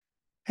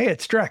Hey,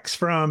 it's Drex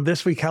from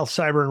This Week Health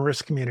Cyber and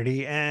Risk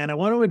Community, and I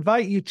want to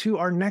invite you to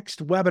our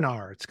next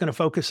webinar. It's going to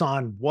focus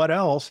on what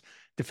else?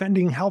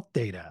 Defending health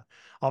data.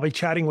 I'll be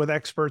chatting with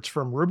experts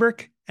from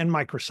Rubrik and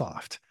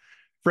Microsoft.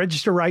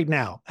 Register right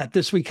now at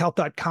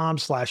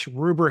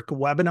thisweekhealth.com/rubric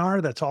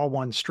webinar. That's all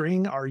one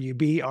string,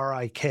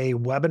 RUBRIK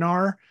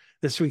webinar,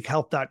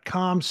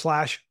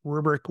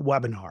 thisweekhealth.com/rubric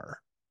webinar.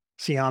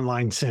 See you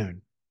online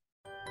soon.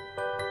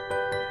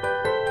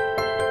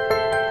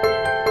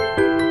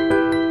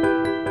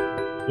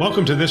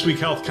 Welcome to This Week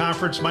Health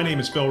Conference. My name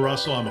is Bill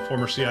Russell. I'm a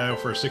former CIO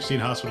for a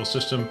 16-hospital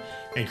system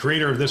and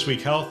creator of This Week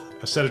Health,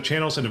 a set of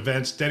channels and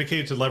events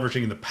dedicated to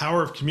leveraging the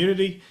power of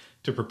community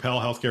to propel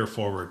healthcare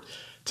forward.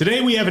 Today,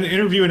 we have an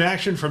interview in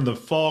action from the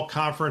fall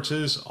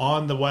conferences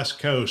on the West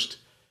Coast.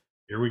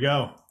 Here we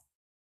go.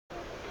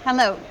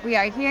 Hello, we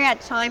are here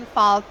at CHIME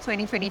Fall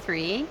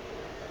 2023,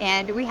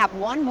 and we have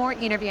one more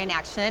interview in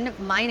action.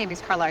 My name is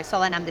Carla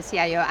Arzola, and I'm the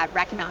CIO at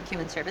Rocky Mountain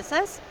Human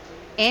Services.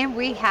 And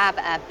we have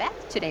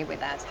Beth today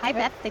with us. Hi,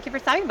 Beth. Thank you for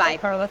stopping by. Hi,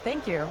 Carla.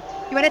 Thank you.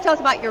 You want to tell us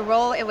about your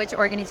role and which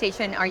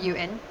organization are you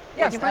in?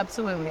 Yes,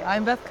 absolutely.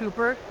 I'm Beth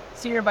Cooper,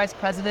 Senior Vice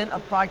President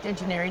of Product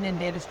Engineering and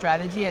Data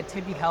Strategy at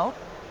Tivity Health.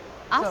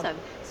 Awesome.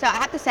 So I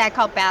have to say I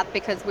called Beth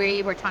because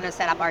we were trying to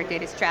set up our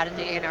data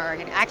strategy and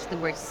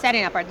we're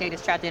setting up our data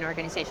strategy and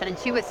organization, and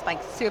she was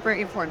like super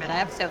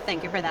informative. So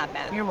thank you for that,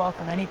 Beth. You're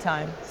welcome.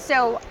 Anytime.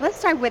 So let's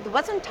start with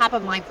what's on top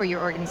of mind for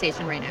your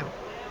organization right now.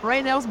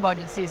 Right now is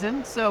budget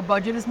season, so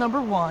budget is number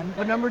one,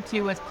 but number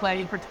two is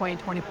planning for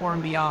 2024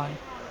 and beyond.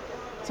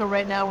 So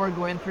right now we're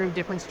going through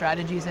different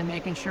strategies and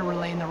making sure we're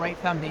laying the right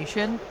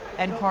foundation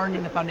and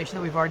hardening the foundation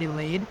that we've already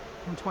laid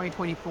in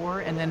 2024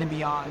 and then and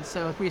beyond.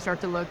 So if we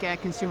start to look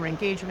at consumer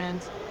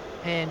engagement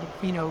and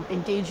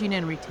engaging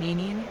and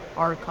retaining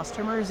our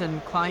customers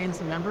and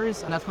clients and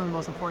members, and that's one of the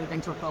most important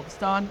things we're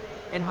focused on,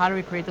 and how do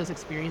we create those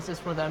experiences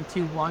for them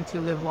to want to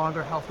live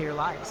longer, healthier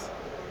lives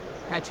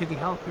at Tivity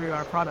Health through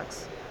our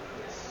products.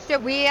 So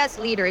we as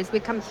leaders, we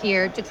come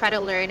here to try to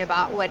learn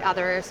about what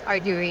others are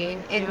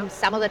doing in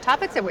some of the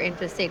topics that we're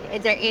interested in.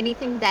 Is there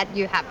anything that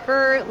you have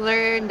heard,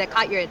 learned, that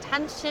caught your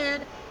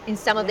attention in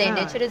some of the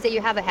initiatives that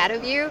you have ahead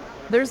of you?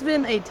 There's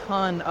been a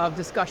ton of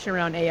discussion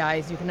around AI,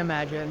 as you can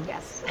imagine.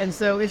 Yes. And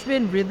so it's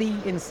been really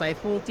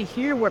insightful to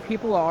hear where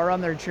people are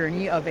on their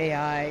journey of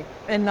AI,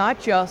 and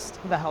not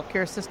just the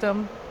healthcare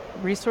system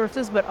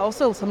resources, but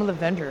also some of the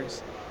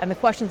vendors and the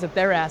questions that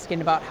they're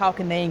asking about how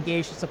can they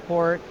engage to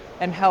support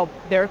and help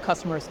their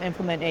customers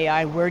implement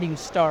AI. Where do you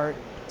start?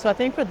 So I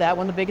think for that,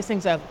 one of the biggest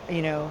things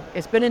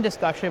it's been in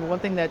discussion, but one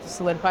thing that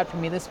solidified for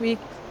me this week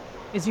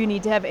is you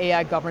need to have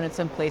AI governance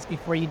in place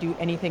before you do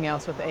anything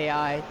else with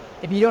AI.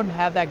 If you don't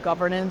have that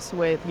governance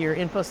with your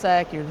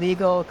InfoSec, your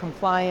legal,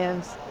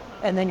 compliance,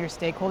 and then your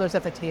stakeholders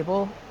at the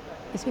table,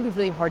 it's gonna be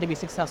really hard to be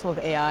successful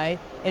with AI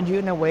and do it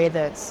in a way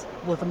that's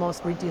with the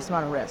most reduced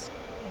amount of risk.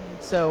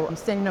 So I'm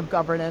standing up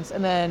governance,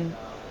 and then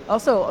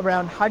also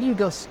around how do you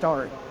go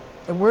start?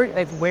 And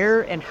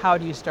where and how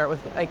do you start with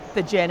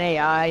the Gen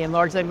AI and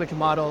large language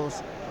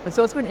models? And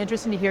so it's been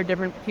interesting to hear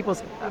different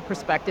people's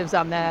perspectives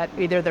on that.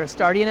 Either they're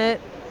starting it,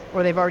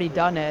 or they've already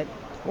done it,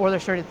 or they're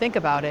starting to think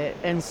about it.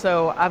 And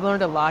so I've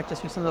learned a lot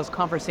just from some of those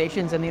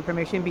conversations and the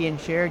information being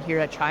shared here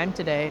at CHIME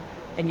today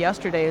and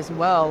yesterday as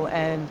well.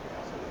 And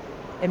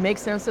it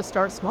makes sense to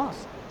start small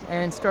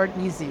and start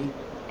easy.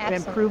 Absolutely.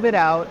 And prove it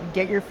out,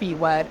 get your feet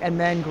wet, and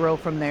then grow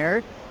from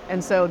there.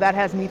 And so that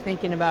has me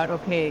thinking about,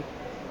 okay,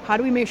 how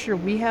do we make sure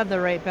we have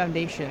the right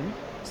foundation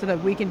so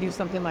that we can do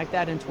something like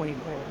that in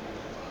 2024?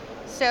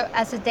 So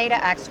as a data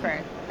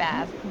expert,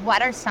 Beth,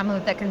 what are some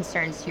of the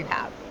concerns you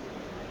have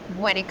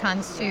when it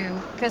comes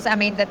to, because I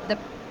mean,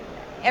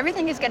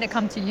 everything is going to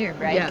come to you,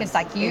 right? Because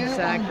you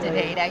own the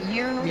data,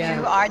 you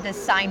are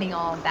designing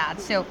all of that.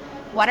 So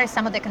what are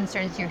some of the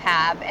concerns you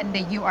have and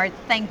that you are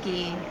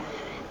thinking,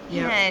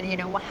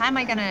 how am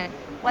I going to,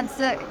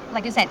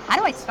 like you said, how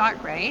do I start,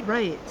 right?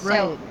 Right.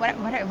 So what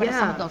are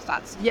some of those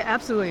thoughts? Yeah,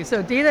 absolutely.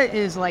 So data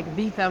is like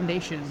the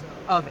foundation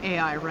of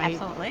AI, right?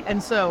 Absolutely.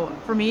 And so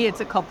for me, it's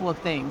a couple of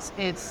things.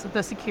 It's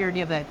the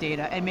security of that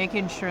data and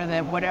making sure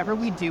that whatever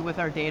we do with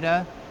our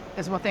data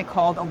is what they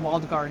call a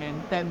walled garden,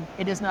 that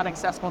it is not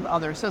accessible to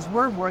others. So as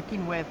we're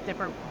working with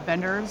different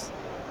vendors,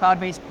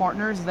 cloud-based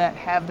partners that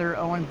have their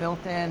own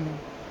built-in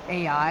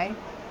AI,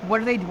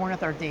 what are they doing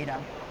with our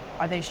data?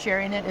 Are they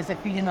sharing it? Is it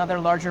feeding another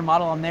larger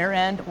model on their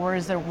end, or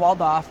is it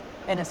walled off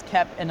and is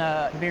kept in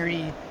a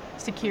very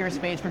secure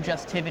space for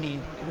just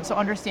Tivity? So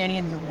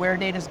understanding where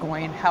data is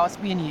going, how it's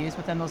being used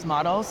within those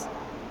models,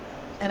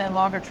 and then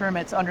longer term,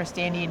 it's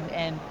understanding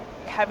and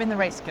having the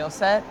right skill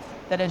set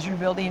that as you're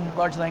building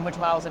large language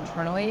models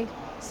internally,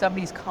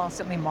 somebody's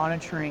constantly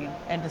monitoring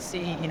and to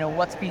see,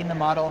 what's being the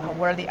model,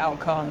 what are the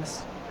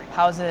outcomes,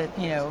 How's it,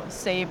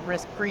 safe,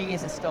 risk-free?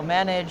 Is it still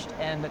managed?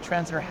 And the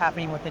trends that are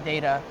happening with the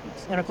data.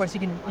 And of course,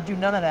 you do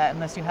none of that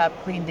unless you have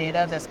clean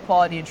data that's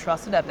quality and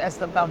trusted as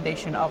the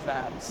foundation of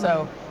that.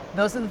 So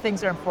those are the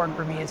things that are important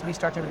for me as we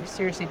start to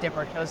seriously dip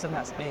our toes in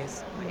that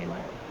space.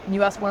 And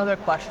you asked one other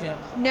question.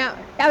 No,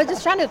 I was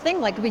just trying to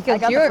think, because I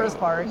got you're the first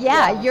part.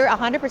 Yeah, you're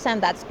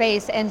 100% that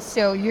space, and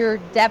so you're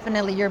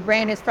definitely, your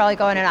brain is probably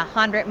going at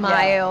 100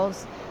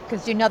 miles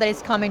because you know that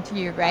it's coming to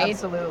you, right?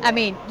 Absolutely. I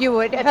mean, you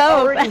would It's hope.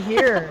 already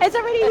here. It's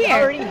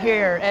already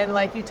here.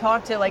 And you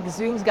talk to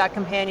Zoom's got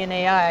companion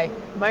AI,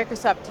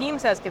 Microsoft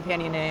Teams has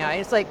companion AI.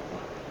 It's like,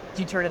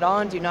 do you turn it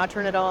on? Do you not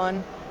turn it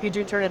on? If you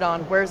do turn it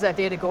on, where's that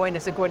data going?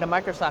 Is it going to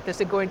Microsoft?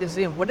 Is it going to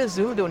Zoom? What is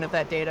Zoom doing with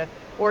that data?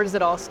 Or does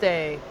it all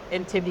stay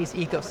in Tivity's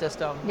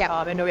ecosystem?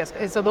 Yeah.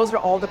 And so those are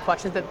all the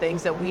questions and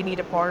things that we need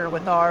to partner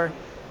with our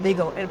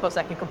legal,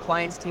 InfoSec, and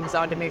compliance teams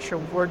on to make sure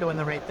we're doing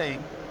the right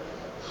thing.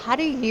 How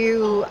do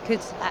you,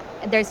 because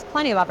there's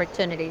plenty of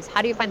opportunities,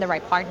 how do you find the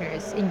right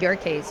partners in your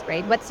case,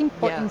 right? What's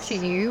important to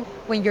you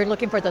when you're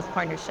looking for those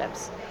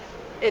partnerships?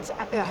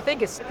 I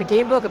think it's the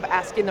game book of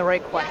asking the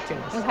right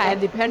questions. Okay. And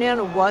depending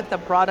on what the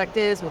product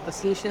is, what the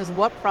solution is,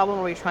 what problem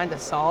are we trying to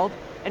solve,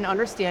 and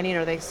understanding,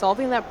 are they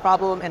solving that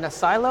problem in a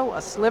silo,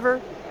 a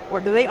sliver, or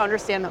do they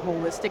understand the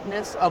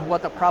holisticness of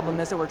what the problem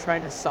is that we're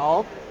trying to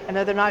solve? And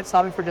that they're not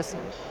solving for just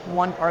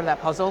one part of that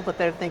puzzle, but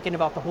they're thinking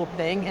about the whole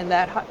thing. And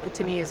that,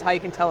 to me, is how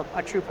you can tell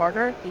a true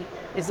partner,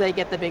 is they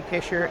get the big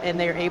picture and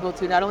they're able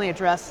to not only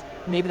address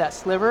maybe that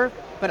sliver,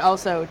 but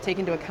also take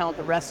into account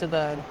the rest of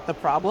the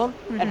problem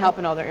and help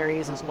in other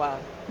areas as well.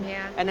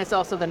 Yeah. And it's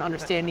also then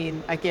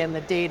understanding, again,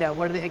 the data.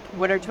 What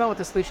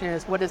the solution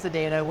is, what is the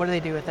data, what do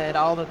they do with it,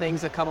 all the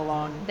things that come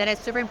along. That is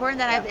super important.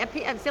 That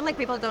I feel like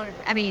people don't,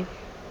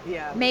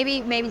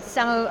 maybe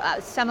some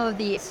of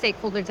the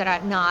stakeholders that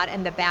are not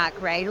in the back,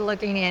 right,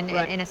 looking in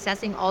and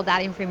assessing all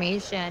that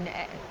information,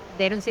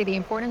 they don't see the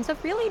importance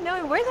of really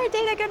knowing where's our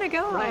data going to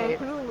go, right.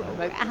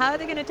 How are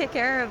they going to take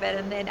care of it,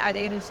 and then are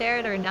they going to share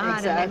it or not,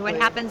 Exactly. And then what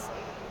happens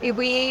if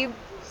we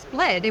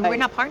split, if we're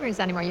not partners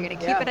anymore, you're going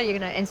to keep it, or you're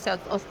going to, and so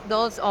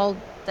those all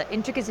the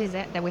intricacies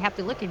that we have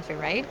to look into,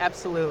 right?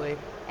 Absolutely.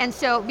 And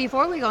so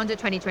before we go into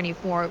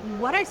 2024,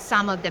 what are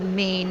some of the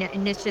main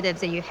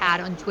initiatives that you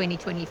had on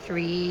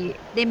 2023?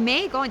 They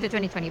may go into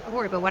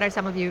 2024, but what are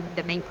some of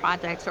the main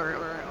projects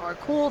or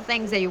cool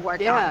things that you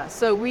worked on? Yeah,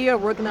 so we are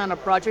working on a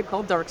project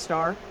called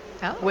Darkstar,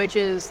 which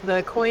is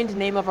the coined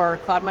name of our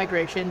cloud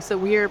migration. So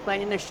we are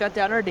planning to shut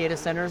down our data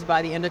centers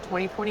by the end of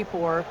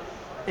 2024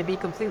 and be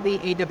completely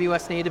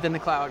AWS native in the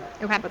cloud.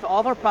 Okay. With all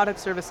of our product,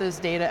 services,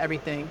 data,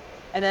 everything.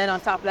 And then on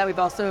top of that, we've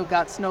also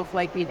got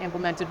Snowflake being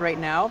implemented right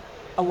now,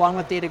 along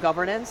with data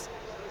governance.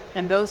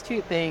 And those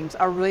two things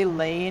are really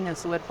laying and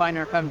solidifying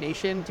our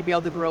foundation to be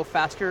able to grow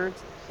faster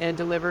and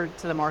deliver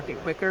to the market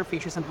quicker,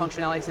 features and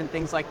functionalities and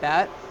things like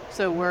that.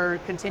 So we're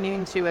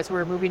continuing to, as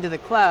we're moving to the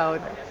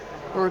cloud,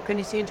 we're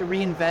continuing to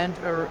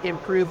reinvent or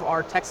improve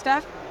our tech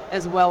stack,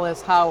 as well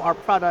as how our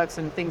products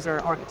and things are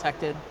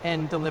architected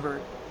and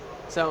delivered.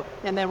 So,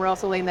 and then we're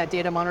also laying that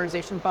data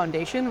modernization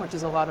foundation, which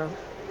is a lot of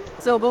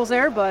syllables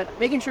there, but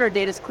making sure our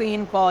data is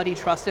clean, quality,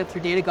 trusted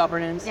through data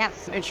governance.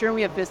 Yes. Ensuring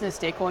we have business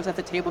stakeholders at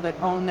the table that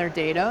own their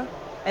data.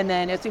 And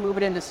then as we move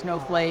it into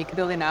Snowflake,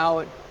 building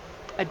out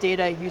a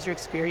data user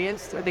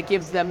experience that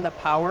gives them the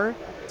power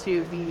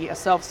to be a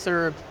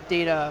self-serve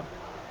data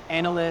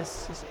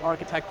analyst,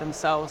 architect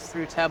themselves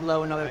through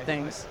Tableau and other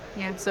things.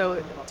 Yeah. So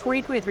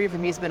 2023 for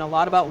me has been a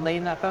lot about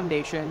laying that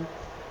foundation.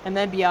 And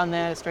then beyond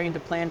that, starting to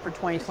plan for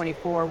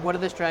 2024. What are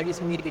the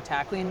strategies we need to be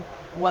tackling?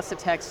 What's the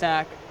tech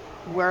stack?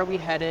 Where are we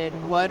headed?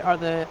 What are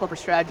the corporate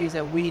strategies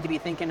that we need to be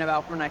thinking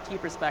about from an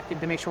IT perspective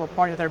to make sure we're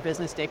partnering with our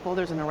business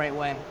stakeholders in the right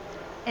way?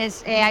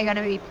 Is AI going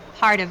to be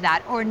part of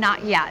that or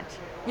not yet?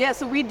 Yeah,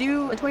 so in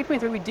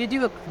 2023, we did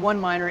do one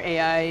minor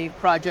AI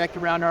project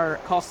around our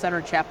call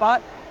center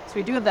chatbot. So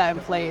we do have that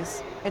in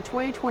place. In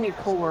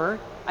 2024,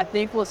 I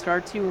think we'll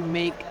start to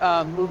make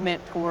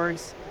movement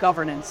towards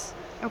governance.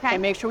 Okay.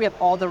 And make sure we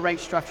have all the right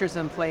structures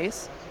in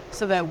place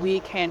so that we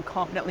can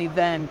confidently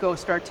then go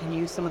start to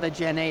use some of the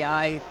Gen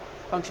AI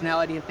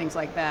functionality and things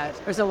like that.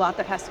 There's a lot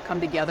that has to come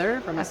together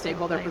from a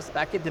stakeholder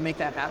perspective to make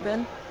that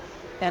happen.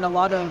 And a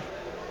lot of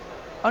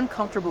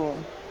uncomfortable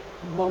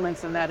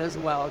moments in that as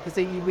well, because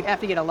we have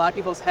to get a lot of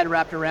people's head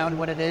wrapped around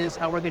what it is,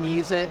 how we're going to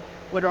use it,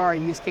 what are our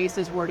use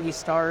cases, where do we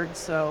start.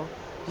 So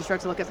we start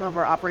to look at some of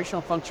our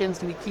operational functions.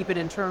 Do we keep it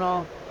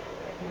internal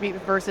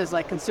versus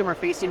consumer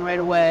facing right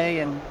away,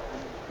 and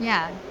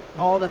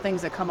all the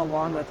things that come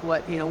along with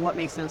what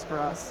makes sense for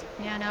us.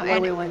 Yeah, no, what are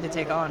we willing to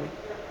take on?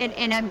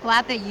 And I'm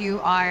glad that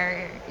you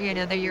are,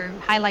 that you're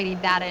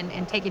highlighting that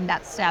and taking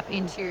that step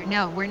into,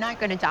 no, we're not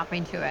going to jump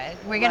into it.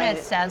 We're going to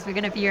assess, we're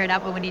going to figure it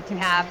out what we need to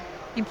have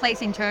in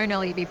place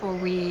internally before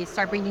we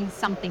start bringing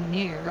something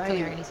new to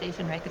the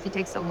organization, right? Because it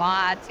takes a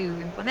lot to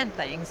implement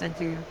things and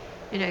to,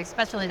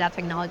 especially that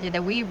technology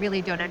that we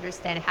really don't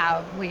understand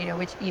how,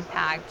 which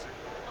impact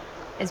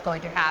is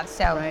going to have.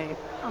 So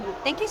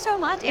thank you so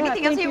much.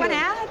 Anything else you want to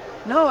add?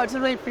 No, I just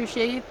really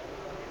appreciate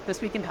This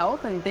Week in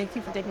Health, and thank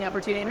you for taking the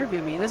opportunity to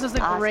interview me. This is a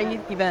great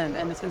event,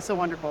 and it's been so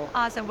wonderful.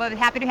 Awesome. Well,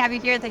 happy to have you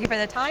here. Thank you for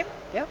the time.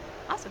 Yep.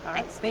 Awesome. All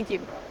right. Thanks. Thank you.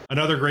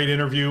 Another great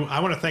interview. I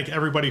want to thank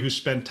everybody who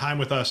spent time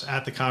with us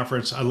at the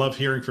conference. I love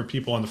hearing from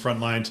people on the front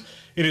lines.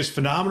 It is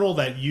phenomenal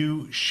that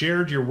you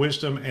shared your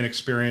wisdom and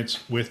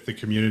experience with the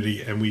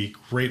community, and we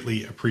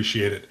greatly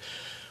appreciate it.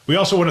 We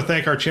also want to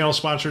thank our channel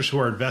sponsors who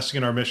are investing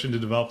in our mission to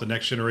develop the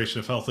next generation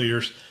of health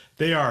leaders.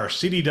 They are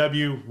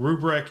CDW,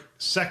 Rubrik,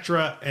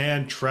 Sectra,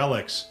 and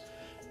Trellix.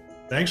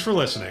 Thanks for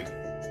listening.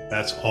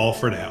 That's all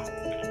for now.